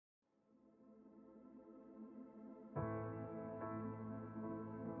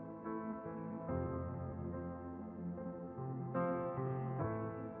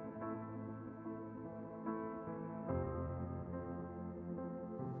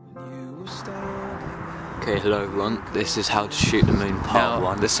Okay, hello everyone, this is how to shoot the moon part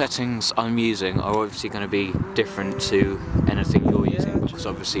 1. The settings I'm using are obviously going to be different to anything you're using, because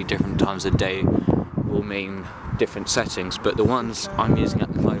obviously different times of day will mean different settings, but the ones I'm using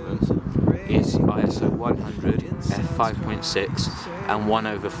at the moment is ISO 100, f5.6 and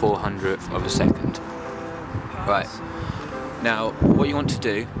 1/400th of a second. Right, now what you want to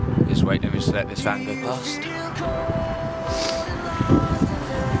do is, wait, let me just let this van go past.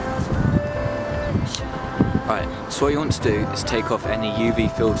 Right, so what you want to do is take off any UV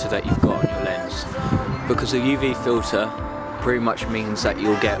filter that you've got on your lens, because a UV filter pretty much means that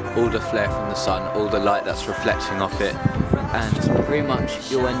you'll get all the flare from the sun, all the light that's reflecting off it, and pretty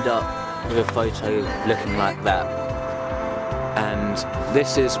much you'll end up with a photo looking like that. And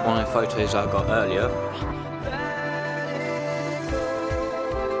this is one of the photos I got earlier.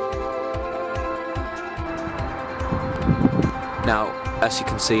 Now, as you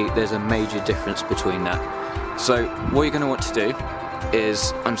can see, there's a major difference between that. So what you're going to want to do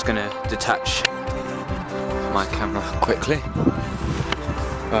is, I'm just going to detach my camera quickly.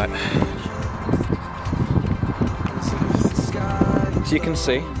 Right. So you can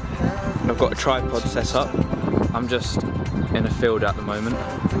see, I've got a tripod set up. I'm just in a field at the moment.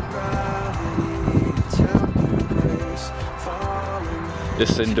 This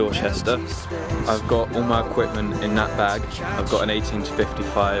is in Dorchester. I've got all my equipment in that bag. I've got an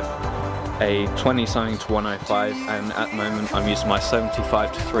 18-55, a 20-something-105, and at the moment I'm using my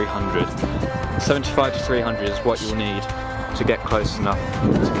 75-300. 75-300 is what you'll need to get close enough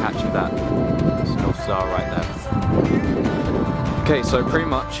to capture that. It's North Star right there. Okay, so pretty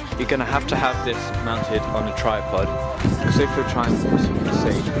much you're going to have this mounted on a tripod, because if you're trying, as you can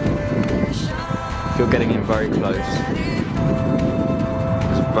see, if you're getting in very close,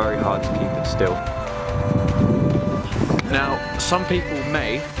 it's very hard to keep it still. Now, some people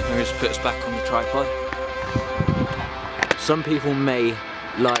may, let me just put this back on the tripod, some people may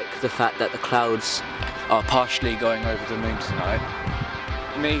like the fact that the clouds are partially going over the moon tonight.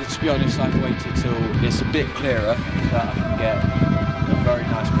 Me, to be honest, I've waited till it's a bit clearer so that I can get a very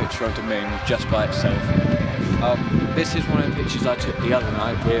nice picture of the moon just by itself. This is one of the pictures I took the other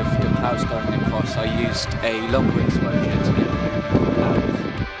night with the clouds going across. I used a longer exposure to get the moon from the clouds.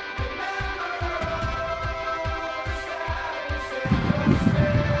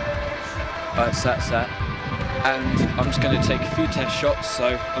 Right, so that's that. And I'm just going to take a few test shots,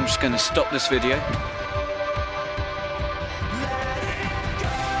 so I'm just going to stop this video.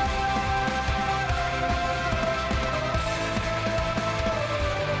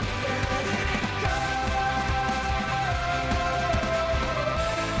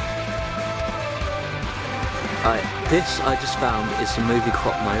 Right, this I just found is the movie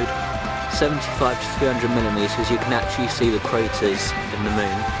crop mode. 75-300mm, you can actually see the craters in the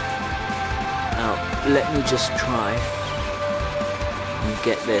moon. Now, let me just try and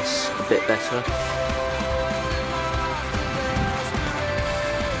get this a bit better.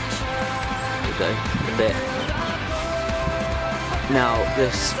 There we go, a bit. Now,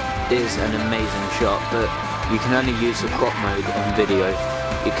 this is an amazing shot, but you can only use the crop mode on video.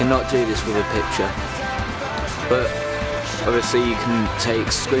 You cannot do this with a picture. But obviously you can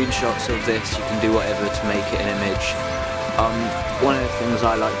take screenshots of this, you can do whatever to make it an image. One of the things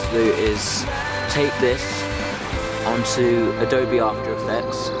I like to do is take this onto Adobe After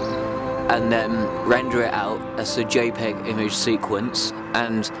Effects and then render it out as a JPEG image sequence,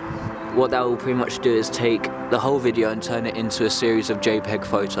 and what that will pretty much do is take the whole video and turn it into a series of JPEG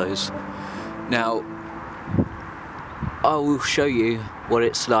photos. Now, I will show you what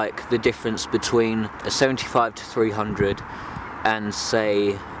it's like, the difference between a 75-300 and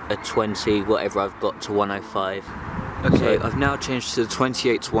say a 20, whatever I've got, to 105. Okay, I've now changed to the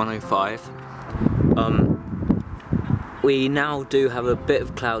 28-105. We now do have a bit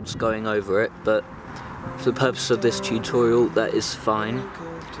of clouds going over it, but for the purpose of this tutorial, that is fine.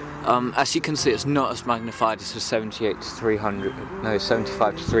 As you can see, it's not as magnified as the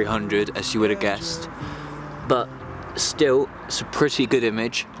 75-300 as you would have guessed, but still, it's a pretty good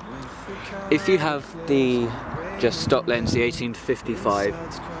image. If you have the just stock lens, the 18-55,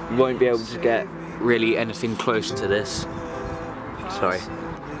 you won't be able to get really anything close to this. Sorry.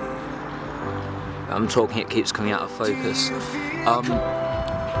 I'm talking, it keeps coming out of focus.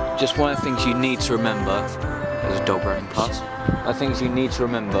 Just one of the things you need to remember, there's a dog running past, one of the things you need to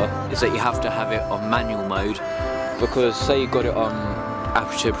remember is that you have to have it on manual mode, because say you've got it on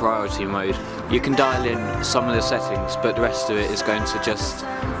aperture priority mode, you can dial in some of the settings, but the rest of it is going to just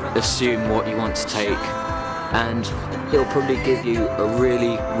assume what you want to take, and it'll probably give you a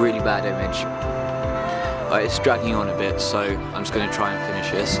really, really bad image. It's dragging on a bit, so I'm just going to try and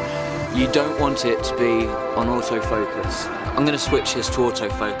finish this. You don't want it to be on autofocus. I'm going to switch this to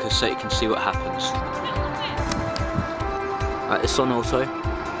autofocus so you can see what happens. Right, it's on auto.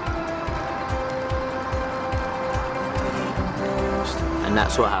 And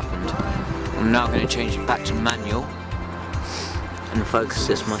that's what happened. I'm now going to change it back to manual and focus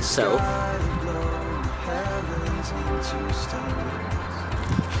this myself.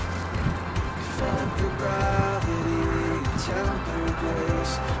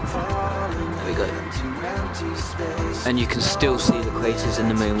 There we go. And you can still see the craters in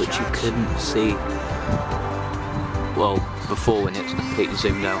the moon, which you couldn't see, well, before when it's completely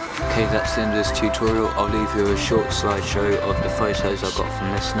zoomed out. Okay, that's the end of this tutorial. I'll leave you a short slideshow of the photos I got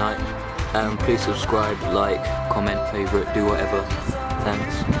from this night. Please subscribe, like, comment, favourite, do whatever.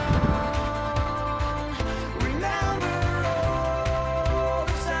 Thanks.